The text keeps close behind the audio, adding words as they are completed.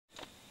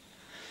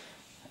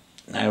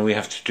now we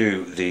have to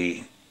do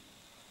the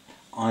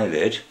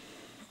eyelid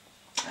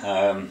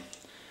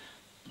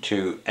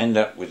to end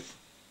up with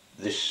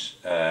this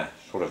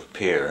sort of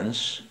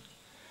appearance.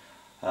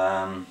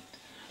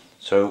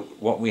 So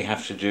what we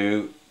have to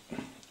do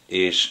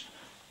is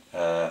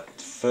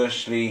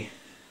firstly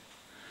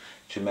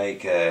to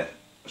make a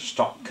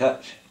stop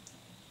cut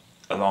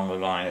along the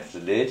line of the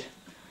lid,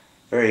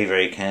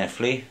 very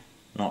carefully,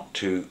 not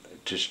to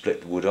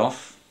split the wood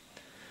off,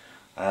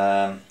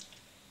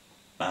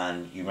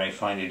 and you may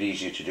find it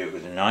easier to do it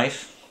with a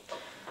knife.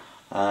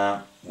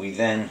 We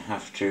then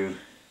have to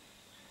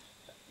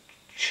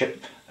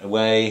chip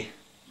away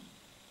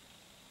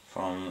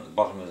from the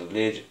bottom of the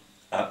lid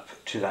up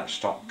to that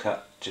stop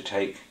cut to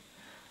take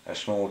a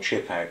small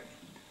chip out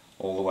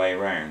all the way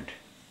around,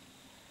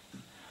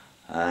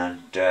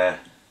 and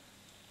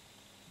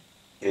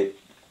it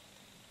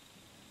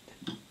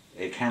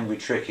can be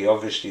tricky.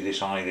 Obviously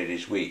this eyelid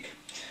is weak,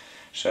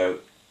 so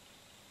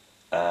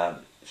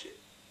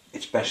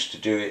it's best to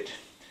do it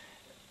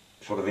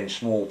sort of in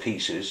small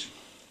pieces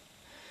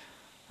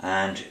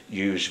and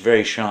use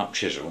very sharp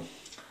chisel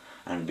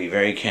and be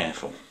very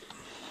careful.